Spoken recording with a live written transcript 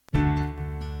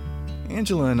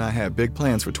Angela and I had big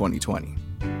plans for 2020.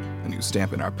 A new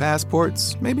stamp in our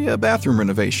passports, maybe a bathroom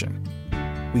renovation.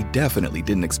 We definitely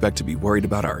didn't expect to be worried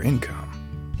about our income.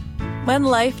 When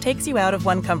life takes you out of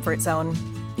one comfort zone,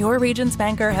 your Regions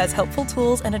banker has helpful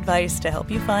tools and advice to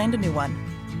help you find a new one.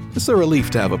 It's a relief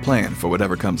to have a plan for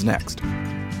whatever comes next.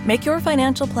 Make your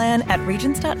financial plan at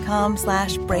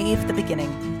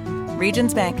regions.com/bravethebeginning.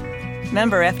 Regions Bank.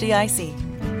 Member FDIC.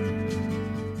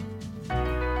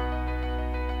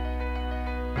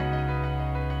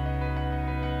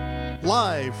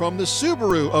 Live from the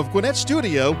Subaru of Gwinnett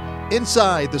Studio,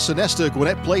 inside the Sonesta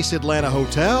Gwinnett Place Atlanta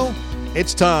Hotel,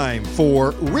 it's time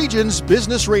for Regions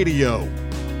Business Radio.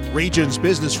 Regions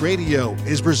Business Radio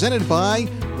is presented by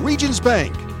Regions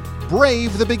Bank.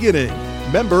 Brave the beginning.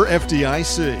 Member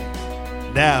FDIC.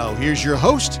 Now, here's your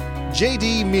host,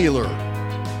 J.D. Mealer.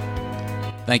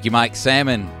 Thank you, Mike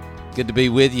Salmon. Good to be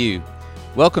with you.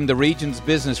 Welcome to Regions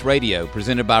Business Radio,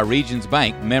 presented by Regions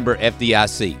Bank, member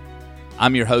FDIC.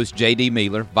 I'm your host, J.D.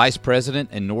 Mealer, Vice President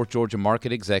and North Georgia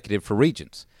Market Executive for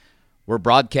Regions. We're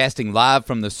broadcasting live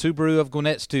from the Subaru of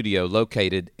Gwinnett studio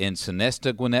located in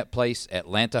Sonesta Gwinnett Place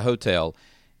Atlanta Hotel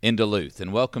in Duluth.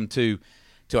 And welcome to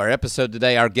our episode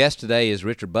today. Our guest today is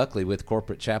Richard Buckley with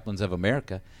Corporate Chaplains of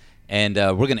America. And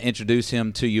we're going to introduce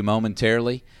him to you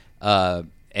momentarily.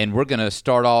 And we're going to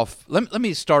start off, let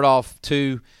me start off,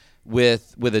 too,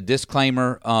 with a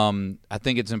disclaimer. I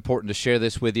think it's important to share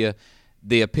this with you.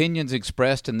 The opinions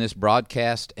expressed in this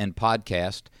broadcast and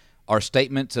podcast are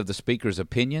statements of the speaker's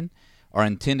opinion, are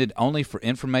intended only for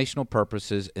informational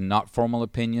purposes and not formal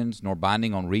opinions nor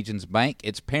binding on Regions Bank,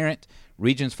 its parent,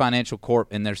 Regions Financial Corp.,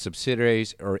 and their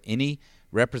subsidiaries, or any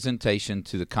representation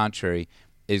to the contrary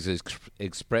is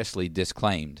expressly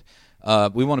disclaimed.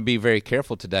 We want to be very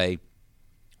careful today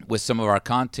with some of our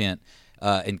content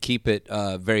and keep it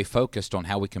very focused on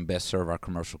how we can best serve our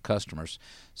commercial customers.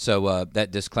 So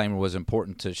that disclaimer was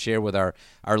important to share with our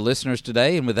listeners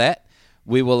today. And with that,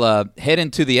 we will head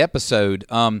into the episode.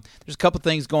 There's a couple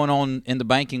things going on in the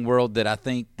banking world that I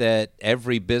think that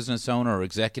every business owner or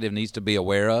executive needs to be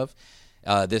aware of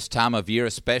this time of year,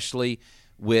 especially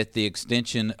with the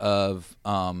extension of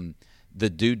the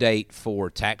due date for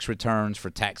tax returns,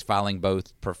 for tax filing,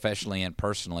 both professionally and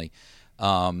personally.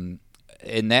 And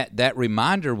that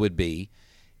reminder would be,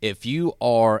 if you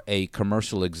are a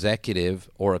commercial executive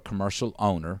or a commercial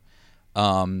owner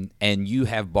and you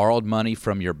have borrowed money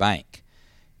from your bank,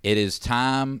 it is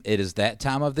that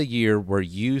time of the year where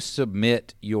you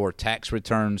submit your tax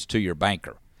returns to your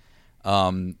banker.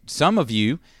 Some of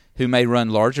you who may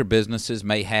run larger businesses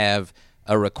may have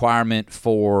a requirement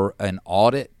for an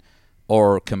audit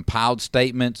or compiled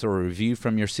statements or a review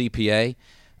from your CPA.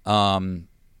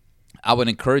 I would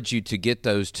encourage you to get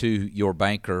those to your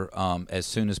banker as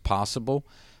soon as possible.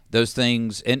 Those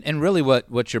things, and really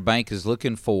what your bank is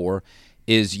looking for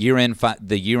is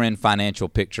the year-end financial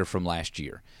picture from last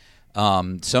year.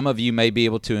 Some of you may be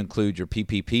able to include your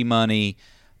PPP money,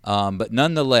 but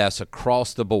nonetheless,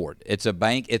 across the board, it's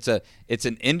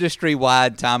an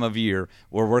industry-wide time of year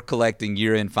where we're collecting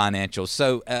year-end financials.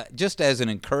 So just as an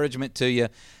encouragement to you,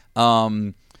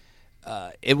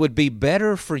 it would be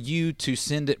better for you to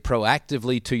send it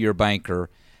proactively to your banker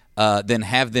than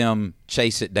have them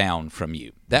chase it down from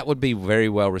you. That would be very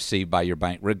well received by your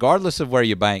bank. Regardless of where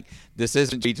you bank, this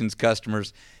isn't Regions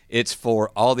customers. It's for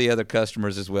all the other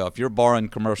customers as well. If you're borrowing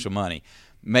commercial money,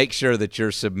 make sure that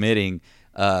you're submitting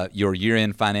your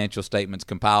year-end financial statements,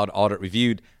 compiled, audit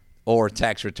reviewed, or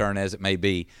tax return as it may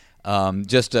be.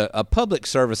 Just a public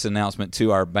service announcement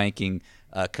to our banking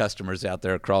customers out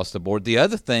there across the board. The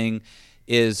other thing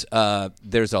is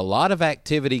there's a lot of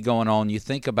activity going on. You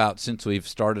think about, since we've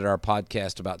started our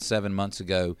podcast about 7 months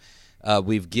ago,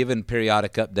 we've given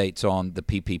periodic updates on the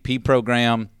PPP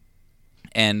program,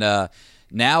 and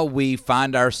now we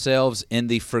find ourselves in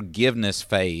the forgiveness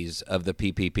phase of the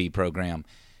PPP program,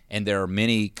 and there are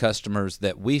many customers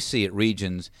that we see at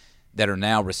Regions that are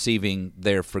now receiving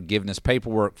their forgiveness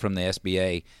paperwork from the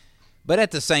SBA. But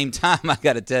at the same time, I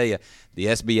got to tell you, the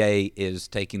SBA is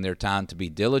taking their time to be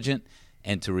diligent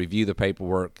and to review the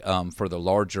paperwork for the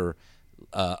larger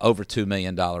over $2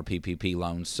 million PPP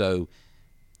loans. So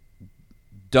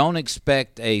don't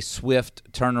expect a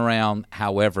swift turnaround.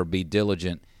 However, be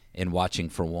diligent in watching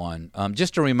for one.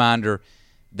 Just a reminder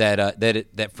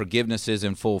that forgiveness is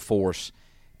in full force,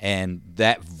 and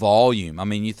that volume. I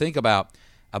mean, you think about,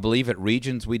 I believe at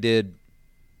Regions we did,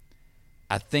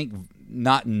 I think,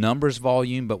 not numbers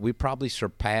volume, but we probably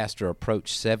surpassed or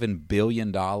approached $7 billion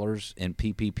in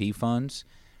PPP funds.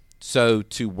 So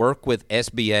to work with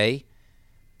SBA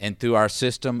and through our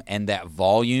system and that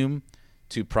volume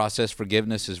to process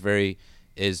forgiveness is very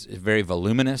is very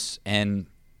voluminous, and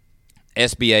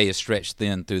SBA is stretched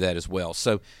thin through that as well.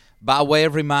 So by way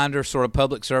of reminder, sort of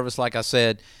public service, like I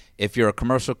said, if you're a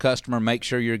commercial customer, make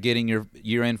sure you're getting your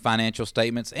year-end financial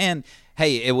statements. And,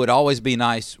 hey, it would always be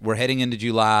nice. We're heading into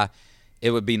July.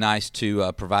 It would be nice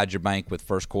to provide your bank with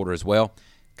first quarter as well,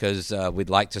 because we'd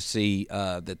like to see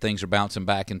that things are bouncing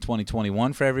back in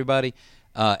 2021 for everybody.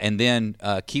 And then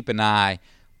keep an eye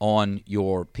on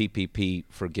your PPP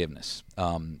forgiveness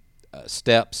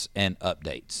steps and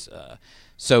updates.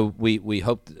 So we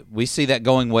hope we see that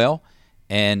going well.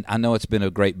 And I know it's been a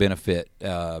great benefit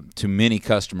to many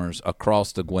customers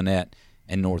across the Gwinnett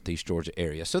and Northeast Georgia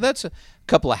area. So that's a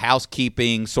couple of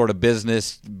housekeeping, sort of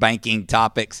business banking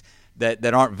topics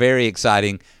that aren't very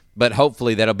exciting, but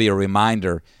hopefully that'll be a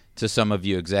reminder to some of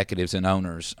you executives and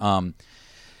owners. Part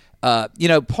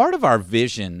of our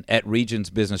vision at Regions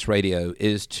Business Radio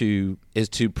is to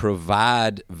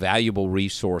provide valuable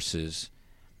resources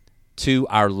to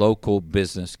our local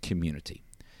business community.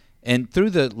 And through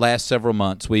the last several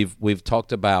months, we've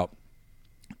talked about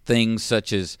things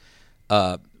such as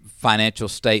financial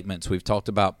statements. We've talked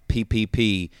about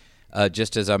PPP,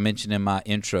 just as I mentioned in my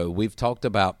intro. We've talked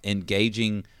about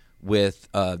engaging with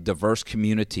diverse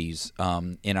communities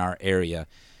in our area.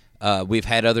 We've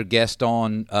had other guests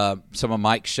on some of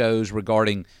Mike's shows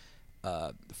regarding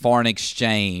foreign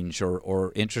exchange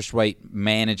or interest rate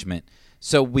management.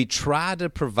 So we try to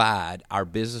provide our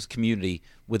business community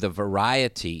with a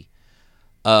variety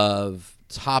of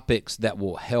topics that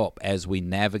will help as we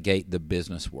navigate the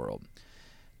business world.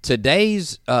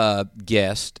 Today's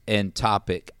guest and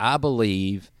topic, I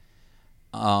believe,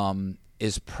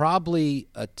 is probably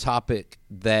a topic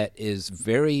that is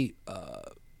very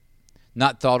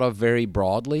not thought of very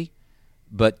broadly,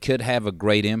 but could have a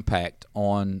great impact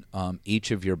on each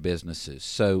of your businesses.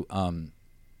 So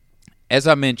as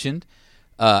I mentioned,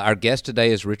 our guest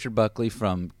today is Richard Buckley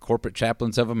from Corporate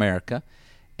Chaplains of America.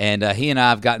 And he and I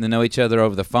have gotten to know each other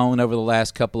over the phone over the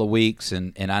last couple of weeks,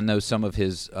 and I know some of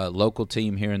his local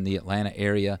team here in the Atlanta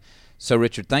area. So,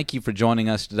 Richard, thank you for joining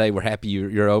us today. We're happy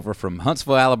you're over from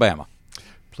Huntsville, Alabama.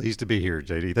 Pleased to be here,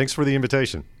 JD. Thanks for the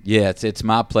invitation. Yeah, it's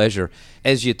my pleasure.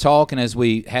 As you talk and as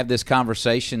we have this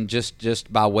conversation,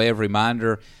 just by way of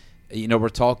reminder, we're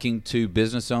talking to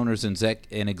business owners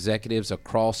and executives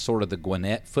across sort of the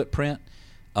Gwinnett footprint.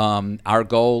 Our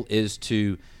goal is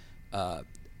to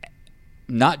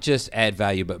not just add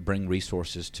value, but bring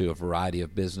resources to a variety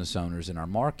of business owners in our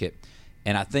market.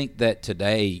 And I think that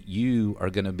today you are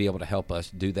going to be able to help us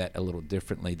do that a little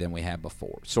differently than we have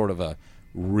before, sort of a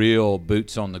real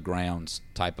boots on the ground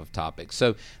type of topic.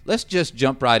 So let's just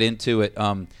jump right into it.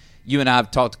 You and I have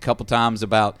talked a couple times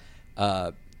about,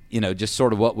 just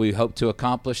sort of what we hope to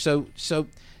accomplish. So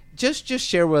just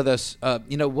share with us,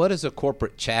 what is a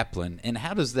corporate chaplain and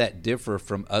how does that differ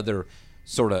from other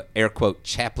sort of air quote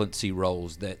chaplaincy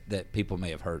roles that people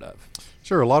may have heard of?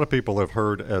 Sure. A lot of people have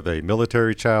heard of a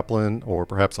military chaplain or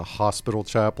perhaps a hospital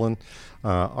chaplain.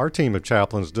 Our team of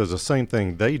chaplains does the same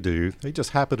thing they do. They just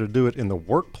happen to do it in the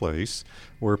workplace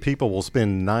where people will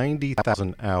spend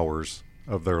 90,000 hours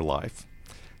of their life.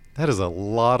 That is a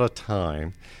lot of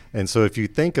time. And so if you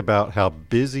think about how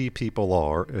busy people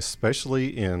are,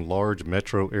 especially in large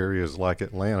metro areas like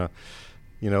Atlanta,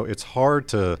 it's hard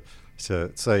to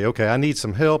say, okay, I need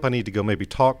some help. I need to go maybe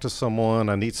talk to someone.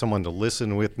 I need someone to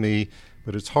listen with me.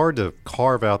 But it's hard to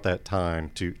carve out that time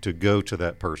to go to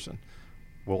that person.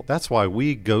 Well, that's why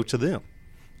we go to them.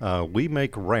 We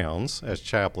make rounds as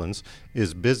chaplains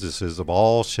as businesses of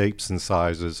all shapes and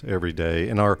sizes every day.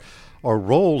 And our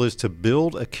role is to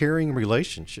build a caring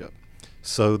relationship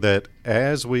so that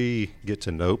as we get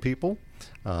to know people,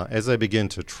 as they begin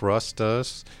to trust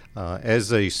us, as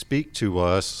they speak to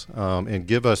us and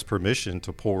give us permission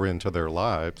to pour into their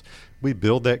lives, we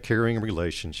build that caring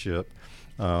relationship,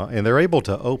 and they're able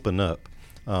to open up.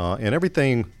 And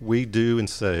everything we do and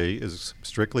say is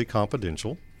strictly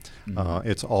confidential.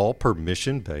 It's all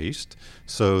permission-based,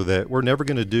 so that we're never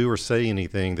going to do or say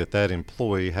anything that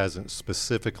employee hasn't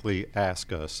specifically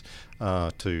asked us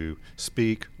to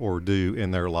speak or do in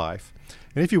their life.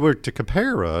 And if you were to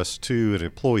compare us to an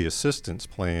employee assistance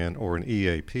plan or an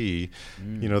EAP,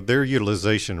 their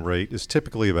utilization rate is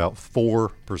typically about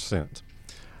 4%.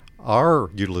 Our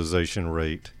utilization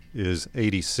rate is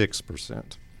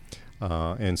 86%.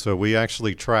 And so we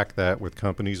actually track that with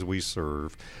companies we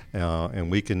serve,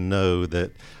 and we can know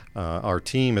that our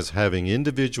team is having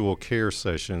individual care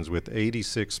sessions with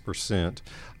 86%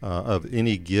 of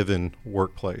any given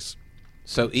workplace.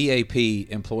 So EAP,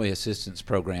 Employee Assistance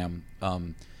Program,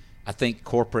 I think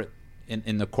corporate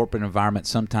in the corporate environment,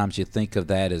 sometimes you think of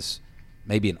that as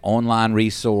maybe an online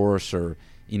resource or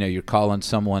you're calling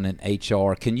someone in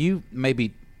HR. Can you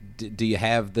maybe do you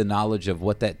have the knowledge of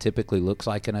what that typically looks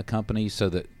like in a company so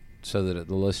that the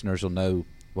listeners will know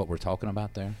what we're talking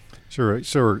about there?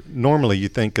 Sure. Normally you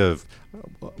think of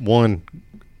one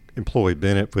employee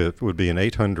benefit would be an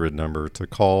 800 number to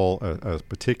call a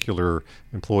particular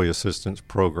employee assistance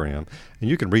program. And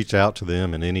you can reach out to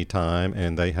them at any time,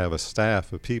 and they have a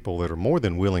staff of people that are more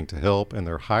than willing to help, and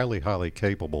they're highly, highly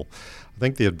capable. I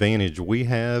think the advantage we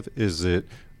have is that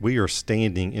we are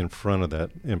standing in front of that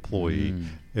employee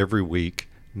every week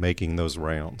making those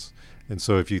rounds. And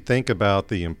so if you think about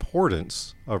the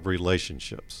importance of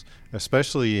relationships,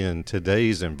 especially in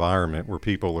today's environment where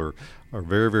people are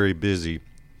very, very busy,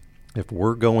 if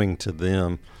we're going to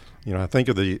them, I think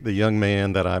of the young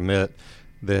man that I met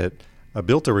that I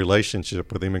built a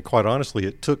relationship with him, and quite honestly,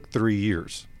 it took 3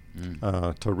 years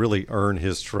to really earn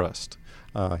his trust.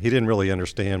 He didn't really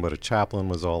understand what a chaplain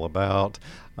was all about.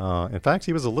 In fact,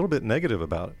 he was a little bit negative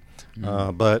about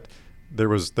it. But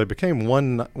there became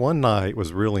one night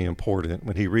was really important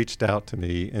when he reached out to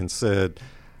me and said,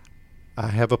 I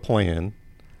have a plan.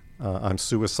 I'm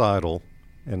suicidal,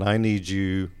 and I need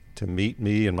you to meet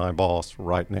me and my boss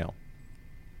right now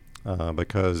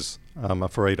because I'm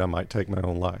afraid I might take my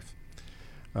own life.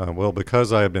 Well,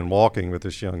 because I have been walking with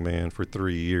this young man for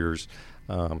 3 years,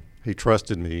 he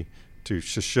trusted me to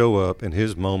show up in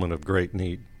his moment of great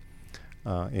need.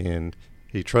 And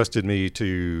he trusted me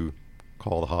to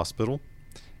call the hospital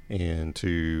and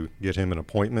to get him an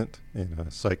appointment in a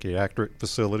psychiatric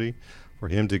facility for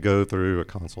him to go through a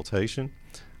consultation.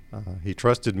 He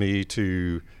trusted me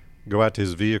to go out to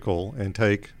his vehicle and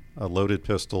take a loaded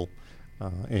pistol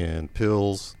and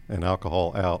pills and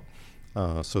alcohol out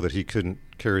so that he couldn't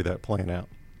carry that plan out.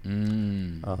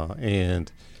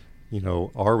 And,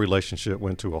 our relationship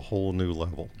went to a whole new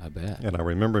level. I bet. And I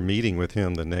remember meeting with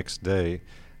him the next day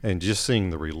and just seeing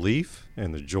the relief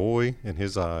and the joy in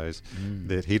his eyes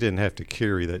that he didn't have to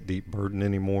carry that deep burden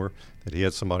anymore, that he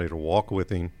had somebody to walk with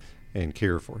him and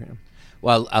care for him.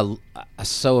 Well, I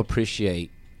so appreciate.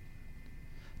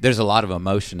 There's a lot of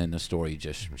emotion in the story you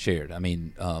just shared. I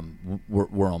mean,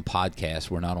 we're on podcast.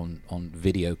 We're not on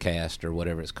video cast or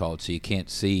whatever it's called, so you can't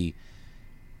see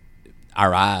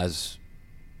our eyes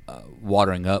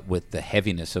watering up with the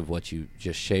heaviness of what you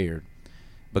just shared.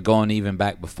 But going even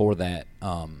back before that,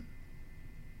 I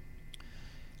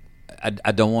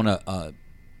don't want to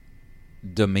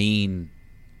demean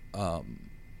an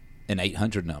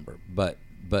 800 number, but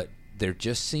there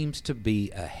just seems to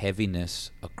be a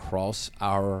heaviness across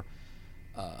our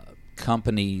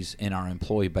companies and our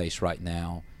employee base right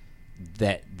now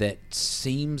that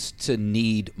seems to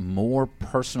need more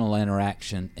personal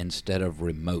interaction instead of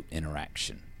remote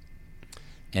interaction.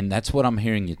 And that's what I'm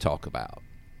hearing you talk about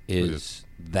is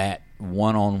that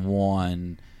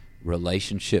one-on-one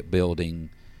relationship building.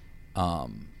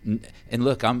 And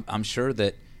look, I'm sure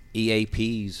that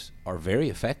EAPs are very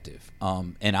effective.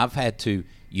 And I've had to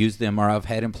use them, or I've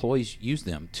had employees use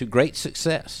them to great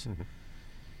success.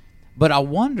 But I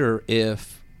wonder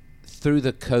if through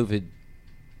the COVID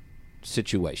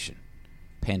situation,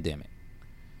 pandemic,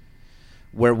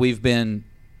 where we've been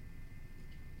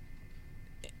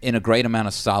in a great amount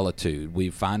of solitude, we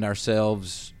find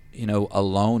ourselves,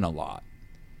 alone a lot.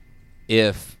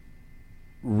 If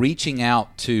reaching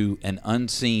out to an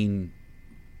unseen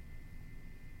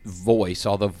voice,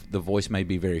 although the voice may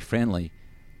be very friendly,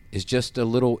 is just a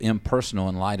little impersonal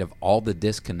in light of all the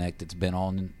disconnect that's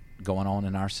been going on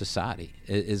in our society.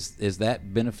 Is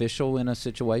that beneficial in a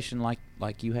situation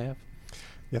like you have?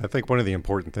 Yeah, I think one of the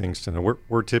important things to know,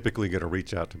 we're typically going to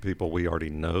reach out to people we already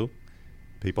know,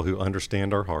 people who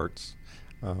understand our hearts,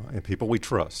 and people we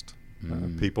trust,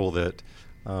 people that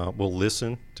will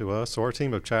listen to us. So our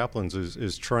team of chaplains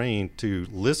is trained to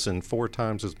listen 4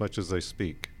 times as much as they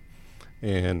speak.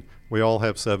 And we all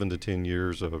have 7 to 10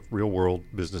 years of real-world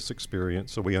business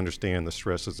experience, so we understand the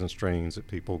stresses and strains that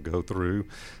people go through.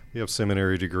 We have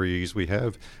seminary degrees. We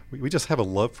just have a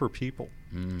love for people.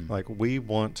 Like, we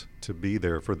want to be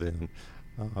there for them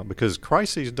because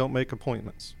crises don't make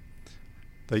appointments.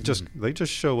 They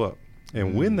just show up.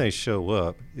 And when they show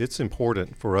up, it's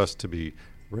important for us to be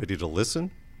ready to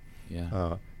listen,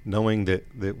 knowing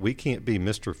that we can't be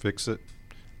Mr. Fix-It.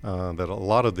 That a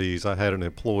lot of these, I had an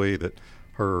employee that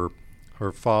her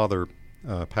father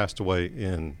passed away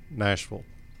in Nashville.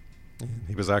 And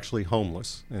he was actually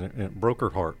homeless, and it broke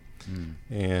her heart.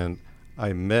 And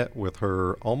I met with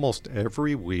her almost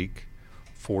every week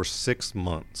for 6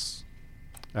 months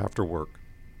after work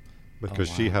because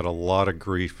she had a lot of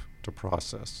grief to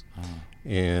process.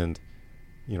 And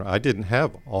I didn't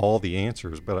have all the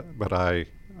answers, but I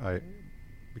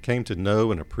We came to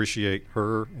know and appreciate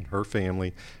her and her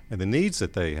family and the needs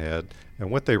that they had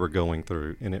and what they were going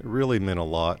through. And it really meant a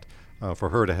lot for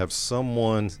her to have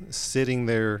someone sitting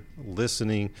there,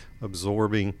 listening,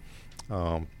 absorbing,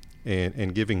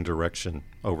 and giving direction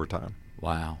over time.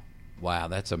 Wow,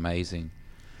 that's amazing.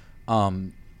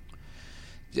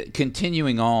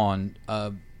 Continuing on,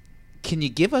 can you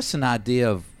give us an idea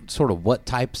of sort of what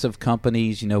types of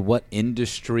companies, what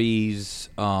industries,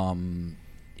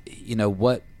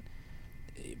 what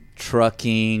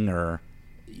trucking or,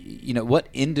 what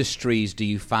industries do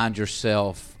you find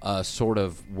yourself sort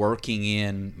of working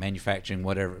in, manufacturing,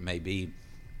 whatever it may be,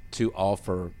 to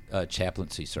offer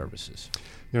chaplaincy services?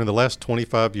 In the last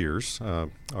 25 years,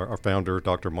 our founder,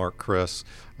 Dr. Mark Kress,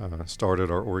 started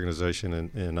our organization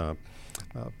in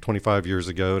 25 years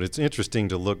ago. And it's interesting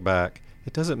to look back.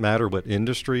 It doesn't matter what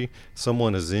industry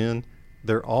someone is in,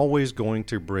 they're always going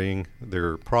to bring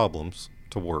their problems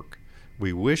to work.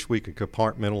 We wish we could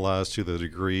compartmentalize to the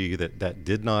degree that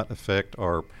did not affect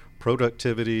our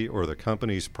productivity or the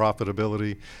company's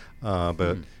profitability.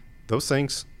 But those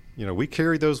things, we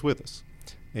carry those with us.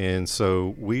 And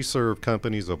so we serve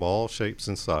companies of all shapes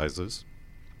and sizes.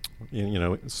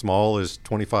 Small as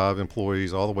 25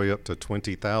 employees all the way up to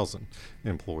 20,000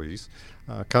 employees.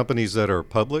 Companies that are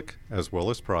public as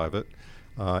well as private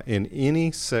in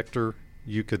any sector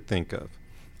you could think of.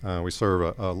 We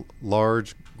serve a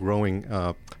large, growing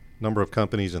number of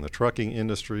companies in the trucking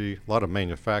industry, a lot of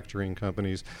manufacturing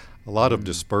companies, a lot of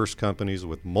dispersed companies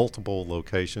with multiple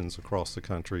locations across the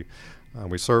country.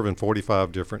 We serve in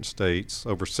 45 different states,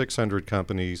 over 600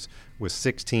 companies with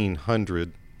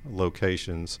 1,600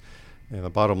 locations. And the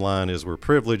bottom line is we're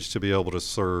privileged to be able to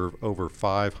serve over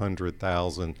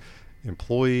 500,000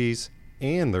 employees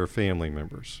and their family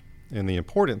members. And the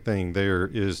important thing there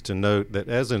is to note that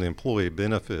as an employee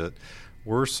benefit,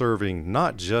 we're serving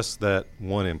not just that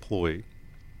one employee,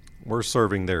 we're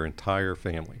serving their entire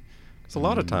family. Because a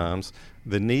lot of times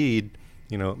the need,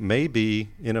 may be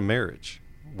in a marriage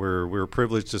where we're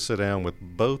privileged to sit down with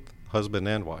both husband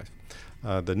and wife.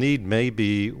 The need may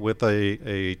be with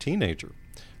a teenager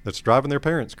that's driving their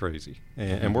parents crazy.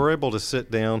 And we're able to sit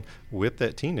down with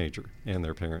that teenager and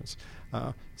their parents.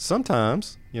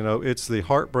 Sometimes, it's the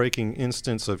heartbreaking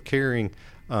instance of caring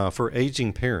for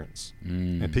aging parents.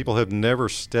 And people have never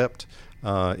stepped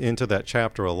into that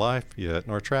chapter of life yet.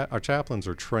 And our chaplains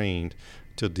are trained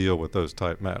to deal with those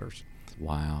type matters.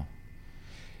 Wow.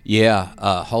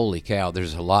 Yeah, holy cow,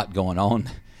 there's a lot going on.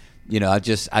 I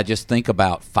just think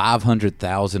about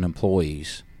 500,000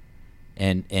 employees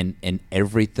and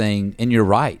everything. And you're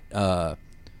right.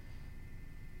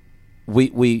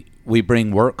 We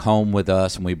bring work home with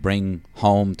us, and we bring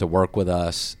home to work with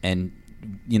us, and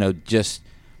just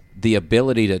the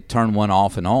ability to turn one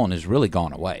off and on has really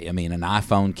gone away. I mean, an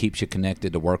iPhone keeps you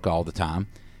connected to work all the time.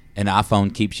 An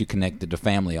iPhone keeps you connected to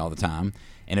family all the time.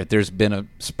 And if there's been a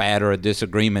spat or a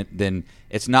disagreement, then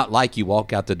it's not like you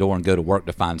walk out the door and go to work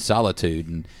to find solitude.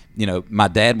 And my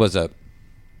dad was a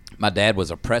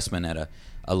pressman at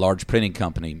a large printing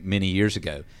company many years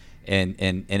ago, and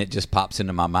it just pops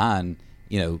into my mind.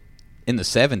 In the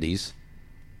 70s,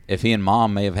 if he and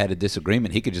mom may have had a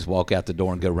disagreement, he could just walk out the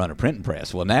door and go run a printing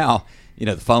press. Well, now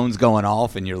the phone's going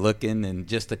off and you're looking, and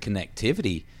just the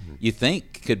connectivity you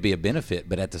think could be a benefit,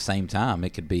 but at the same time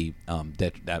it could be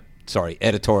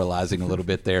editorializing a little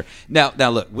bit there. Now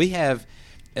look, we have,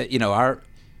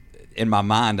 in my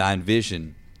mind, I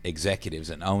envision executives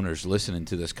and owners listening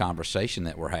to this conversation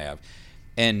that we're having,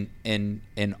 and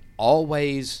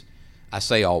always, I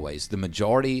say always, the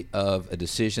majority of a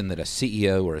decision that a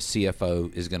CEO or a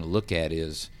CFO is going to look at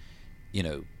is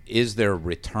there a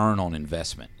return on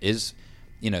investment? If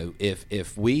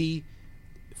we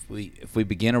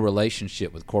begin a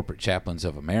relationship with Corporate Chaplains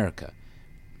of America,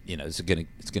 it's going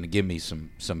to give me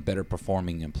some better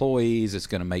performing employees. It's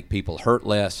going to make people hurt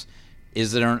less.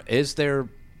 Is there?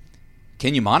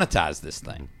 Can you monetize this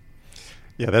thing?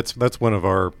 Yeah, that's one of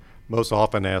our most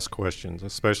often asked questions,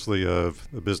 especially of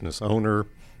the business owner,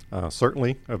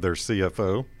 certainly of their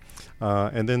CFO,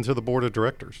 and then to the board of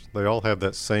directors. They all have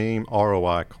that same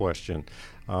ROI question.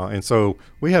 And so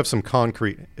we have some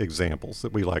concrete examples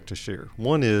that we like to share.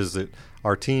 One is that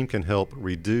our team can help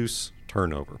reduce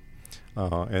turnover.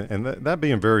 And that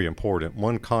being very important.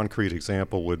 One concrete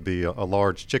example would be a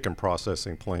large chicken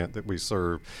processing plant that we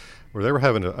serve, where they were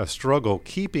having a struggle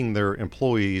keeping their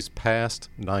employees past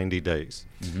 90 days.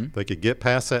 If they could get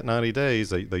past that 90 days,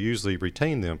 they usually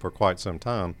retain them for quite some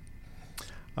time.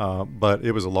 But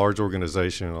it was a large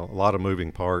organization, a lot of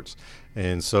moving parts.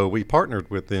 And so we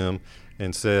partnered with them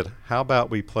and said, how about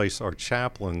we place our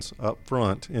chaplains up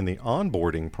front in the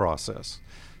onboarding process?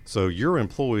 So your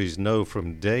employees know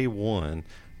from day one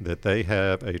that they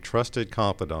have a trusted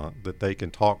confidant that they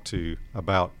can talk to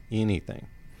about anything.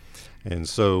 And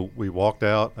so we walked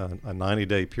out a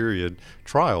 90-day period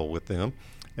trial with them,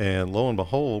 and lo and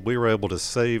behold, we were able to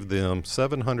save them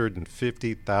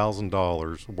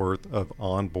 $750,000 worth of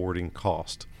onboarding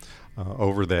cost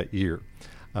over that year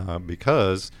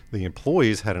because the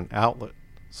employees had an outlet,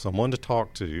 someone to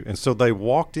talk to. And so they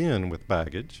walked in with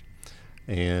baggage,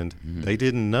 and they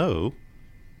didn't know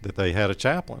that they had a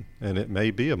chaplain, and it may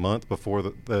be a month before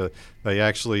they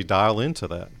actually dial into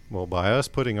that. Well, by us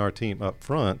putting our team up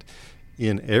front,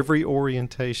 in every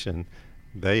orientation,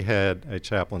 they had a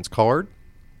chaplain's card.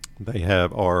 They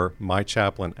have our My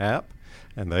Chaplain app,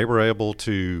 and they were able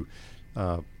to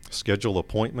schedule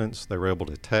appointments. They were able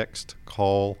to text,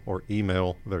 call, or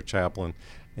email their chaplain,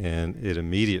 and it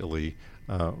immediately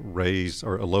raised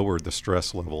or lowered the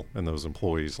stress level in those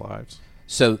employees' lives.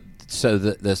 So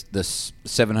the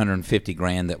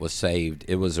 $750,000 that was saved,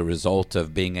 it was a result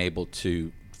of being able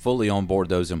to fully onboard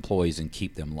those employees and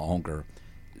keep them longer,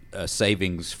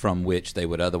 savings from which they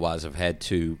would otherwise have had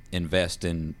to invest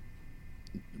in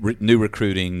new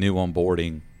recruiting, new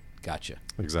onboarding. Gotcha.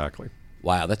 Exactly.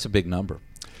 Wow, that's a big number.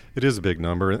 It is a big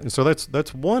number, and so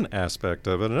that's one aspect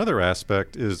of it. Another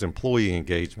aspect is employee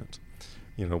engagement.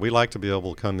 You know, we like to be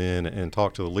able to come in and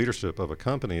talk to the leadership of a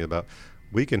company about,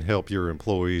 we can help your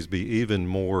employees be even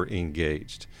more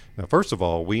engaged. Now, first of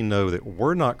all, we know that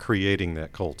we're not creating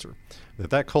that culture,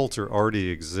 that culture already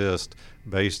exists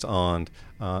based on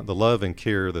the love and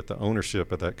care that the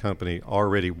ownership of that company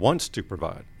already wants to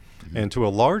provide. Mm-hmm. And to a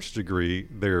large degree,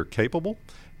 they're capable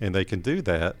and they can do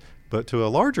that. But to a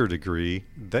larger degree,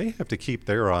 they have to keep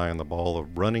their eye on the ball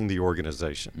of running the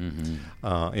organization.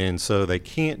 Mm-hmm. And so they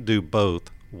can't do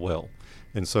both well.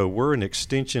 And so we're an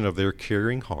extension of their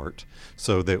caring heart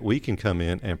so that we can come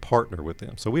in and partner with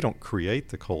them. So we don't create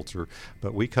the culture,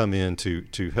 but we come in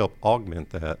to help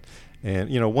augment that. And,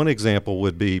 you know, one example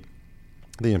would be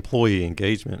the employee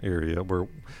engagement area, where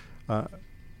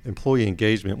employee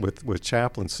engagement with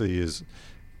chaplaincy is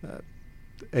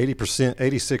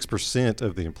 86%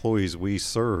 of the employees we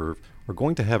serve are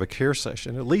going to have a care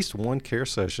session, at least one care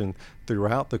session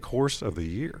throughout the course of the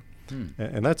year.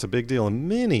 And that's a big deal. And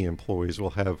many employees will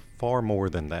have far more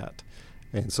than that.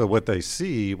 And so what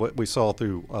we saw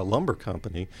through a lumber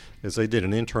company is they did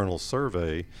an internal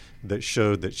survey that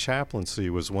showed that chaplaincy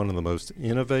was one of the most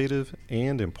innovative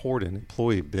and important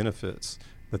employee benefits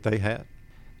that they had.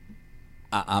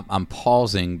 I'm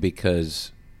pausing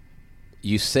because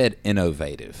you said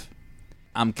innovative.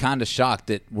 I'm kind of shocked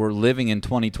that we're living in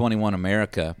 2021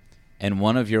 America, and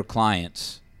one of your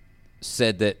clients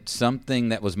said that something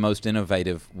that was most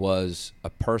innovative was a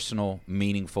personal,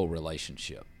 meaningful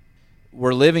relationship.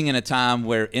 We're living in a time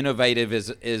where innovative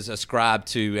is ascribed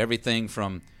to everything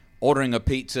from ordering a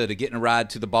pizza to getting a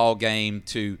ride to the ball game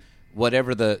to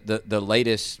whatever the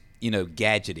latest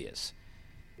gadget is.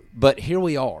 But here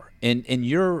we are, and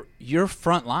you're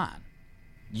front line.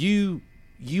 You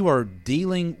are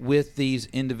dealing with these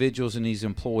individuals and these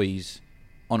employees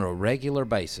on a regular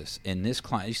basis. And this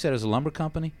client, you said it was a lumber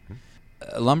company? Mm-hmm.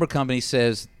 A lumber company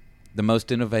says the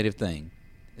most innovative thing,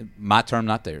 my term,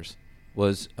 not theirs,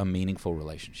 was a meaningful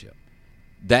relationship.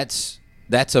 That's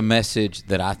a message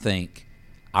that I think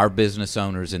our business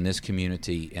owners in this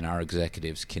community and our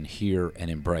executives can hear and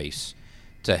embrace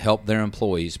to help their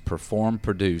employees perform,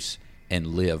 produce, and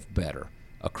live better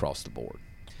across the board.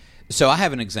 So I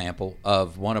have an example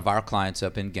of one of our clients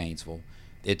up in Gainesville.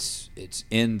 It's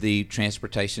in the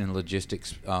transportation and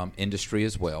logistics industry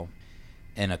as well.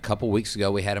 And a couple weeks ago,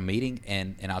 we had a meeting,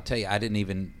 and I'll tell you, I didn't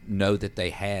even know that they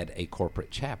had a corporate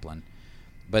chaplain.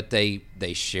 But they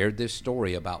shared this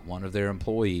story about one of their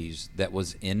employees that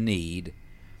was in need,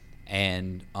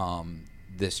 and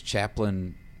this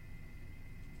chaplain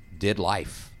did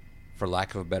life, for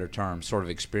lack of a better term, sort of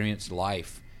experienced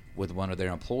life with one of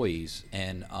their employees.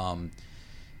 And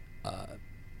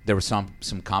there was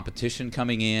some competition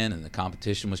coming in, and the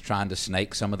competition was trying to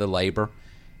snake some of the labor.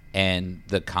 And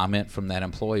the comment from that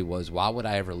employee was, "Why would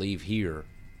I ever leave here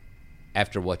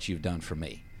after what you've done for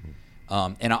me?"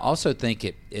 And I also think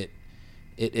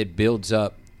it builds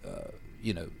up.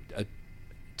 It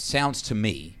sounds to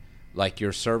me like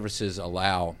your services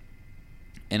allow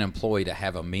an employee to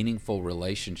have a meaningful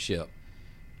relationship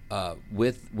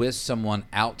with someone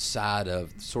outside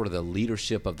of sort of the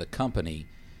leadership of the company,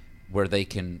 where they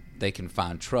can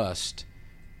find trust,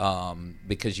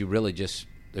 because you really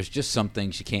there's just some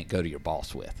things you can't go to your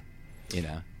boss with,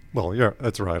 Well, yeah,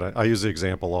 that's right. I use the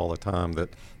example all the time that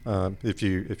if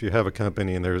you have a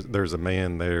company and there's a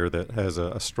man there that has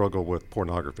a struggle with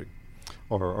pornography,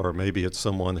 or maybe it's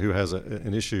someone who has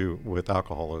an issue with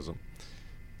alcoholism.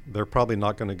 They're probably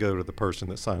not going to go to the person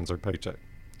that signs their paycheck.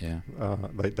 Yeah.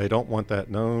 They don't want that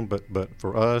known, but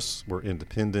for us, we're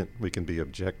independent. We can be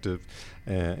objective,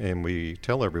 and we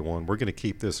tell everyone we're going to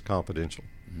keep this confidential.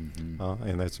 Mm-hmm.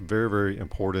 And that's very, very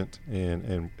important,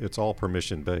 and it's all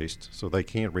permission-based, so they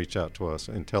can't reach out to us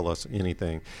and tell us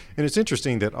anything. And it's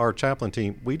interesting that our chaplain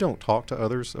team, we don't talk to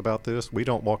others about this. We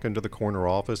don't walk into the corner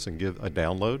office and give a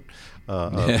download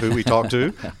of who we talk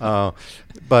to.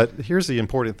 But here's the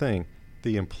important thing.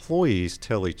 The employees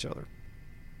tell each other.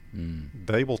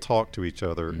 They will talk to each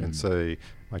other and say,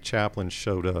 my chaplain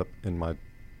showed up in my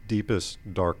deepest,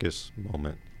 darkest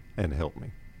moment and helped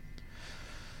me.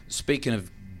 Speaking of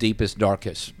deepest,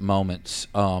 darkest moments,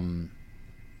 the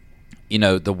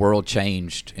world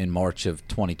changed in March of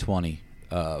 2020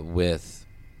 with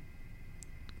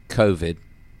COVID.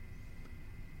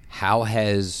 How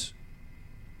has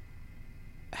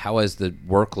the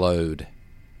workload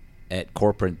at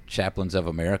Corporate Chaplains of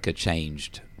America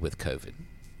changed with COVID?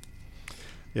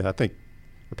 Yeah, I think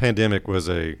the pandemic was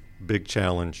a big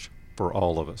challenge for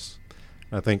all of us.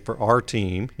 And I think for our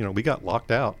team, we got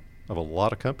locked out of a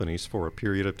lot of companies for a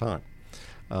period of time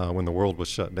when the world was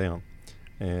shut down.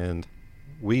 And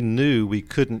we knew we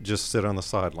couldn't just sit on the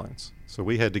sidelines. So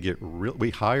we had to we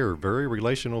hire very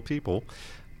relational people,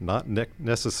 not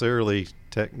necessarily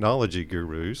technology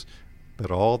gurus,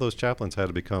 but all those chaplains had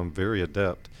to become very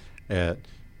adept at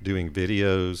doing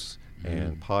videos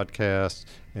and podcasts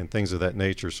and things of that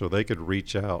nature so they could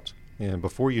reach out. And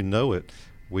before you know it,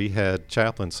 we had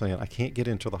chaplains saying, I can't get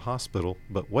into the hospital,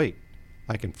 but wait,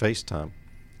 I can FaceTime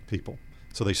people.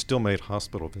 So they still made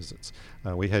hospital visits.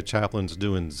 We had chaplains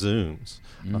doing Zooms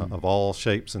of all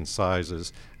shapes and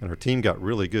sizes, and our team got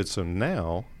really good. So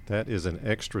now that is an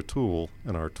extra tool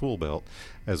in our tool belt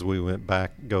as we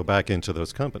go back into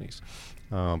those companies.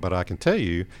 But I can tell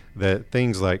you that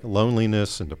things like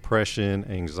loneliness and depression,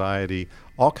 anxiety,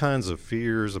 all kinds of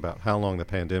fears about how long the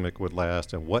pandemic would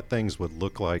last and what things would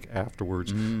look like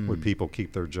afterwards, would people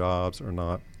keep their jobs or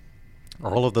not,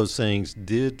 all of those things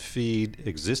did feed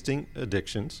existing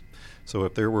addictions. So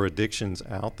if there were addictions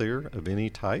out there of any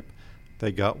type,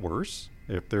 they got worse.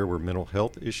 If there were mental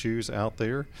health issues out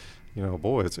there,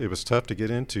 it was tough to get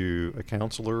into a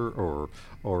counselor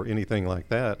or anything like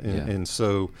that. And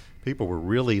so people were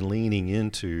really leaning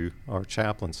into our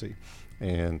chaplaincy.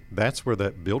 And that's where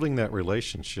building that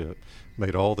relationship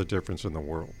made all the difference in the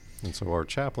world. And so our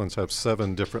chaplains have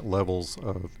 7 different levels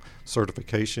of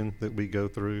certification that we go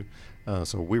through.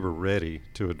 So we were ready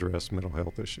to address mental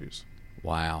health issues.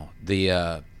 Wow. We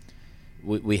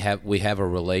have a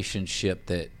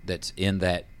relationship that's in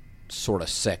that sort of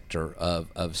sector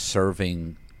of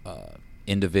serving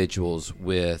individuals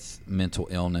with mental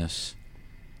illness,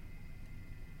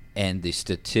 and the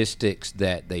statistics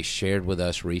that they shared with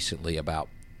us recently about,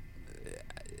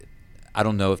 I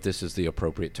don't know if this is the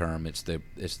appropriate term, it's the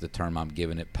term I'm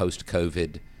giving it,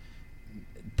 post-COVID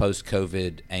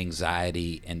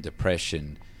anxiety and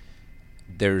depression.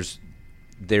 There's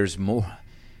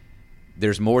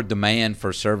more demand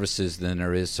for services than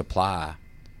there is supply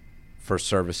for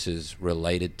services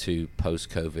related to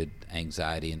post-COVID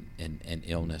anxiety and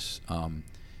illness.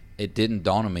 It didn't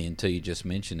dawn on me until you just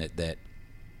mentioned it that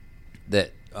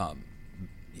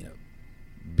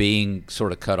being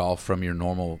sort of cut off from your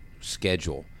normal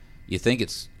schedule, you think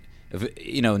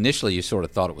initially you sort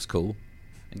of thought it was cool.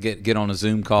 Get on a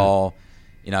Zoom call,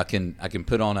 I can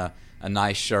put on a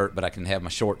nice shirt, but I can have my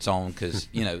shorts on because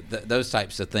those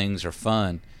types of things are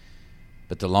fun.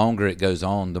 But the longer it goes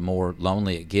on, the more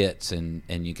lonely it gets, and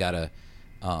you gotta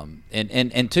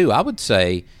and two, I would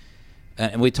say,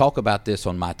 and we talk about this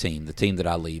on my team, the team that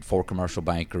I lead, 4 commercial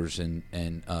bankers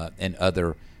and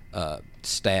other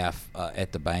staff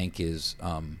at the bank, is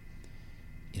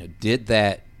did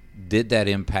that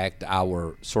impact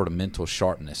our sort of mental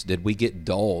sharpness? Did we get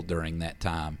dull during that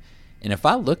time? And if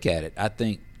I look at it, I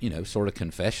think sort of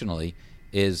confessionally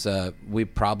is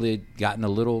we've probably gotten a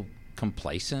little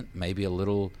complacent, maybe a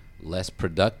little less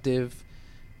productive,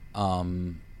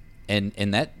 and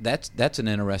that's an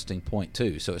interesting point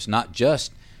too. So it's not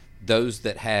just those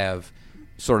that have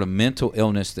sort of mental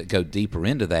illness that go deeper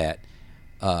into that.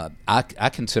 I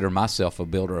consider myself a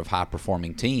builder of high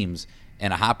performing teams,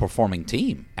 and a high performing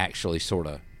team actually sort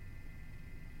of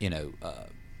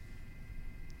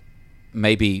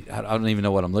maybe I don't even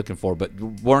know what I'm looking for, but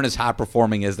weren't as high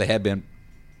performing as they had been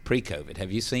pre-COVID.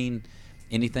 Have you seen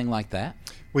anything like that?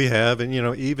 We have, and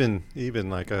even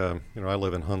like I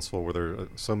live in Huntsville, where there are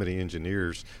so many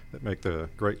engineers that make the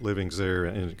great livings there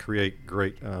and create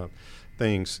great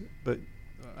things. But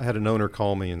I had an owner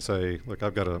call me and say, look,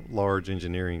 I've got a large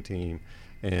engineering team,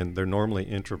 and they're normally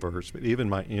introverts, but even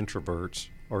my introverts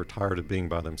are tired of being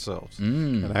by themselves.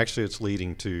 And actually it's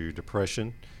leading to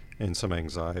depression and some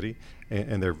anxiety,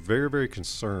 and they're very, very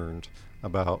concerned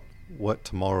about what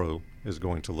tomorrow is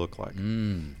going to look like.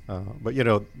 But, you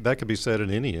know, that could be said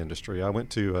in any industry. I went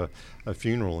to a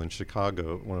funeral in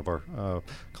Chicago, one of our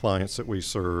clients that we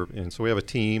serve, and so we have a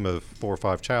team of 4 or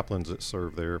 5 chaplains that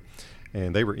serve there,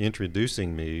 and they were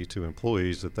introducing me to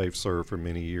employees that they've served for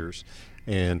many years.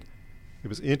 And it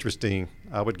was interesting.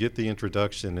 I would get the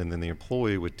introduction, and then the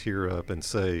employee would tear up and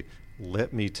say,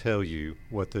 let me tell you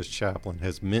what this chaplain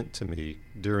has meant to me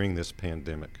during this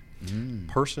pandemic.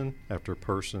 Person after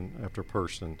person after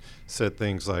person said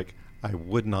things like, I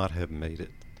would not have made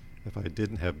it if I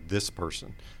didn't have this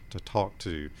person to talk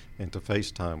to and to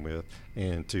FaceTime with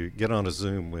and to get on a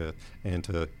Zoom with and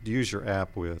to use your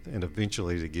app with and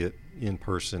eventually to get in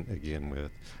person again with.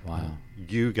 Wow.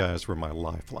 You guys were my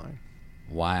lifeline.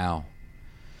 Wow.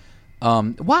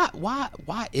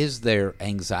 Why is there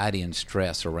anxiety and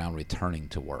stress around returning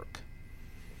to work?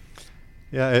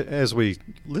 Yeah, as we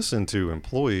listen to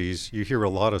employees, you hear a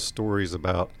lot of stories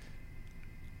about,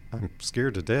 I'm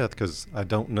scared to death because I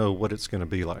don't know what it's going to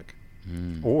be like.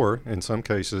 Or in some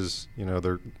cases, you know,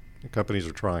 companies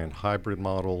are trying hybrid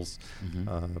models.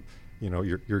 You know,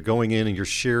 you're going in and you're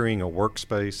sharing a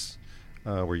workspace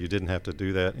where you didn't have to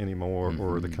do that anymore,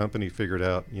 or the company figured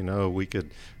out, you know,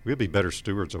 we'd be better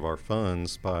stewards of our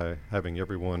funds by having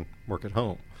everyone work at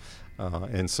home.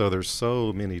 And so there's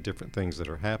so many different things that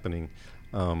are happening.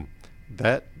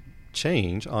 That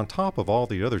change, on top of all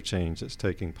the other change that's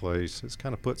taking place, has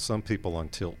kind of put some people on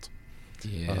tilt.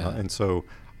 Yeah. And so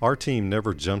our team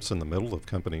never jumps in the middle of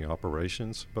company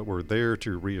operations, but we're there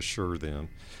to reassure them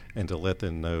and to let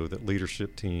them know that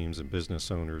leadership teams and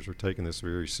business owners are taking this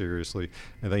very seriously,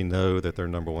 and they know that their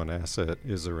number one asset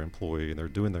is their employee, and they're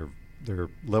doing their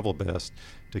level best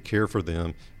to care for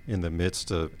them in the midst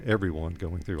of everyone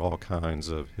going through all kinds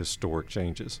of historic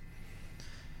changes.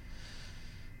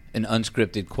 An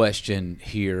unscripted question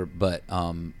here, but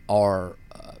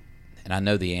and I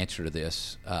know the answer to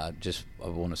this. I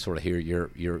want to sort of hear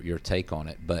your take on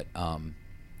it. But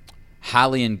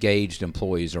highly engaged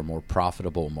employees are more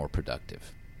profitable, more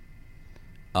productive.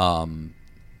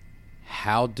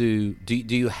 How do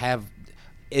you have?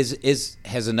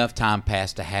 Has enough time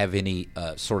passed to have any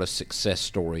sort of success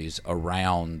stories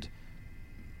around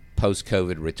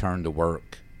post-COVID return to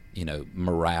work? You know,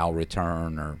 morale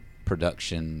return or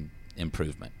production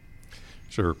improvement?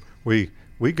 Sure. We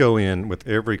go in with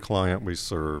every client we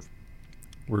serve.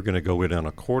 We're going to go in on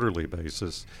a quarterly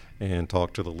basis and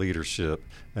talk to the leadership,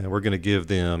 and we're going to give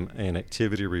them an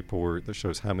activity report that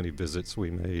shows how many visits we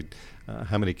made,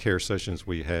 how many care sessions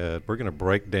we had. We're going to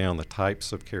break down the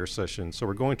types of care sessions. So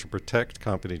we're going to protect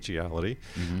confidentiality,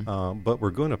 but we're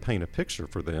going to paint a picture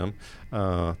for them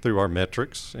through our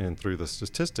metrics and through the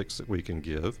statistics that we can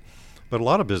give. But a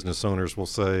lot of business owners will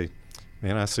say,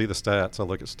 man, I see the stats. I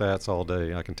look at stats all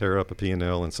day. I can tear up a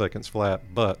P&L in seconds flat,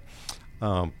 but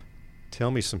tell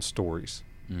me some stories.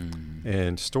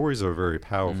 And stories are a very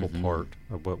powerful part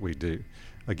of what we do.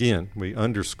 Again, we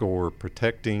underscore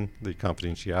protecting the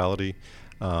confidentiality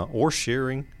or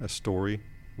sharing a story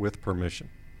with permission.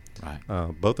 Right.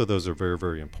 Both of those are very,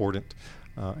 very important.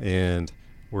 And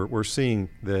we're seeing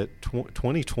that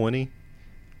 2020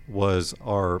 was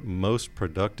our most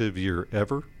productive year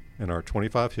ever in our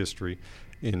 25 history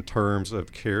in terms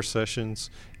of care sessions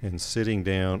and sitting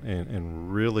down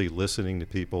and really listening to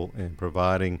people and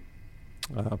providing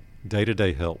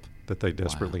day-to-day help that they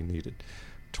desperately needed.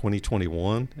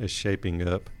 2021 is shaping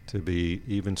up to be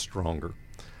even stronger.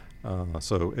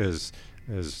 So as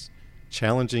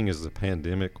challenging as the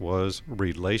pandemic was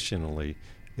relationally,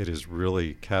 it has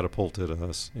really catapulted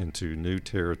us into new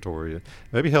territory.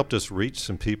 Maybe helped us reach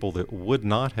some people that would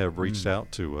not have reached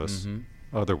out to us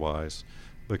otherwise,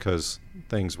 because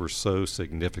things were so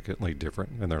significantly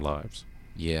different in their lives.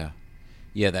 Yeah,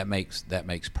 that makes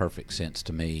perfect sense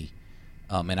to me.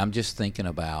 And I'm just thinking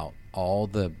about all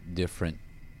the different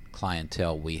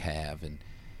clientele we have, and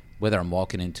whether I'm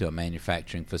walking into a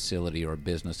manufacturing facility or a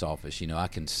business office, you know, I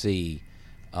can see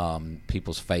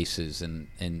people's faces, and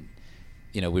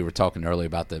you know, we were talking earlier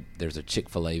about there's a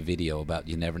Chick-fil-A video about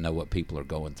you never know what people are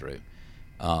going through,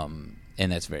 and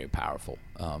that's very powerful.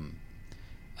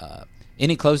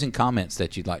 Any closing comments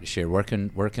that you'd like to share? Where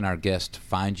can our guest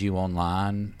find you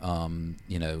online?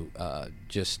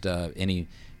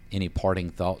 Any parting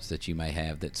thoughts that you may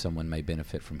have that someone may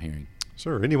benefit from hearing?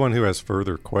 Sure. Anyone who has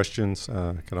further questions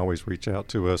can always reach out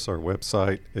to us. Our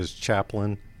website is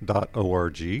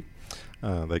chaplain.org.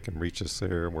 They can reach us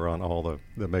there. We're on all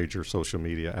the major social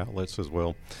media outlets as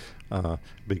well.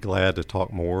 Be glad to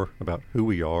talk more about who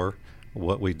we are,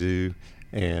 what we do,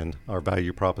 and our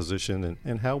value proposition,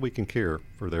 and how we can care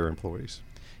for their employees.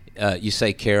 You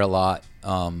say care a lot,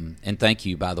 and thank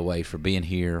you, by the way, for being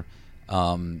here.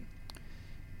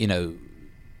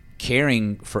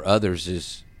 Caring for others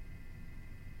is,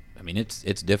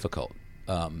 it's difficult.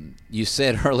 You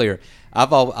said earlier,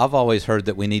 I've always heard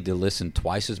that we need to listen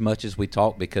twice as much as we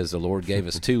talk because the Lord gave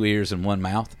us 2 ears and 1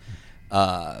 mouth.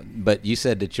 But you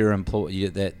said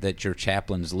that that your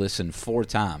chaplains listen 4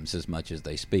 times as much as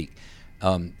they speak.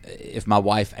 If my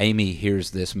wife Amy hears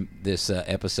this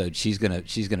episode, she's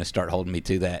gonna start holding me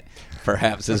to that,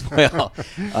 perhaps as well,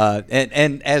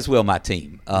 and as will my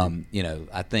team.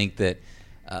 I think that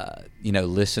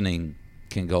listening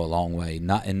can go a long way.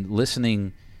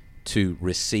 Listening to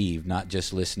receive, not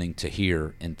just listening to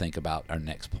hear and think about our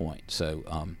next point. So,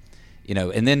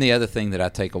 and then the other thing that I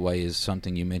take away is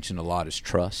something you mentioned a lot is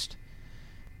trust.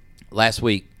 Last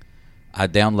week, I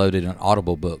downloaded an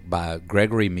Audible book by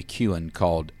Gregory McEwen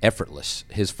called Effortless.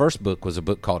 His first book was a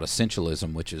book called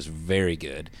Essentialism, which is very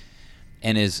good.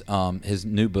 And his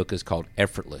new book is called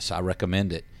Effortless. I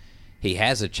recommend it. He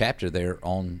has a chapter there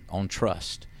on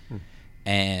trust.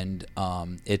 And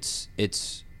it's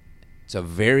a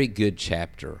very good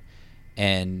chapter.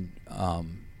 And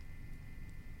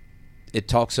it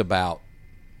talks about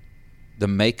the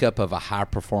makeup of a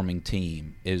high-performing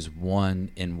team is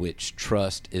one in which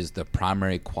trust is the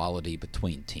primary quality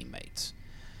between teammates.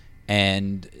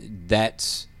 And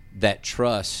that's that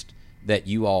trust that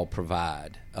you all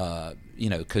provide,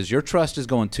 because your trust is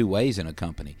going 2 ways in a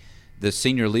company. The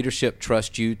senior leadership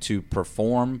trusts you to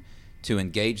perform, to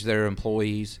engage their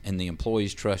employees, and the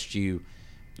employees trust you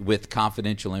with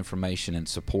confidential information and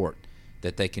support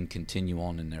that they can continue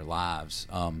on in their lives.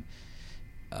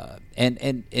 And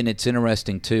it's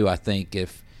interesting too. I think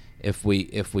if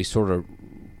we sort of,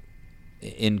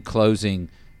 in closing,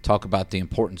 talk about the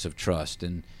importance of trust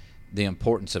and the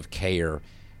importance of care,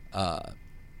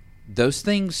 those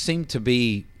things seem to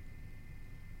be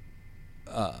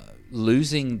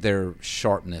losing their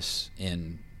sharpness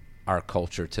in our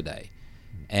culture today.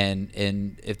 And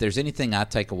if there's anything I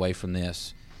take away from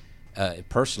this,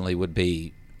 personally, would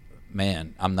be,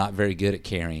 man, I'm not very good at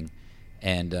caring.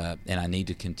 And I need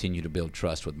to continue to build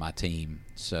trust with my team.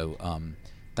 So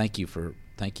thank you for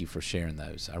sharing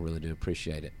those. I really do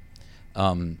appreciate it.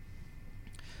 I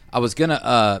was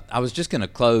just gonna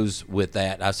close with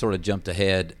that. I sort of jumped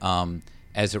ahead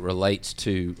as it relates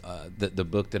to the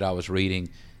book that I was reading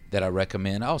that I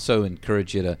recommend. I also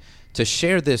encourage you to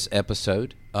share this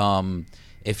episode.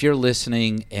 If you're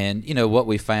listening, and what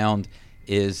we found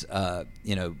is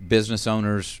business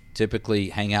owners typically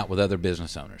hang out with other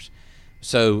business owners.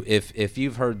 So if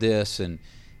you've heard this and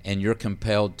you're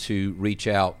compelled to reach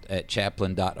out at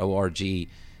chaplain.org,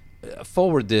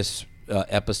 forward this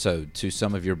episode to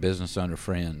some of your business owner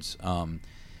friends.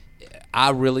 I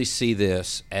really see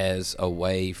this as a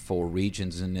way for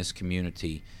regions in this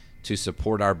community to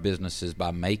support our businesses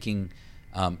by making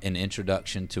an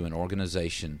introduction to an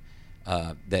organization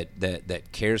that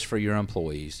cares for your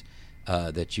employees,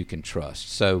 that you can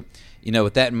trust. So,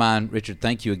 with that in mind, Richard,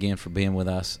 thank you again for being with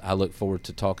us. I look forward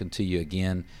to talking to you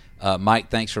again. Mike,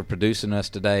 thanks for producing us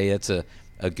today. It's a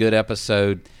good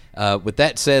episode. With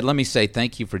that said, let me say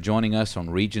thank you for joining us on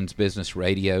Regions Business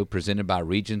Radio, presented by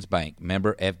Regions Bank,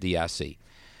 member FDIC.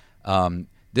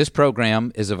 This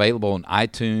program is available on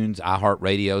iTunes,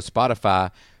 iHeartRadio,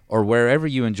 Spotify, or wherever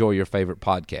you enjoy your favorite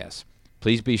podcasts.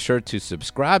 Please be sure to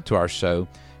subscribe to our show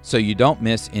so you don't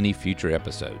miss any future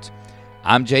episodes.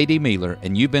 I'm J.D. Mealer,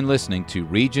 and you've been listening to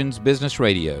Regions Business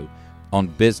Radio on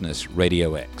Business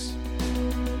Radio X.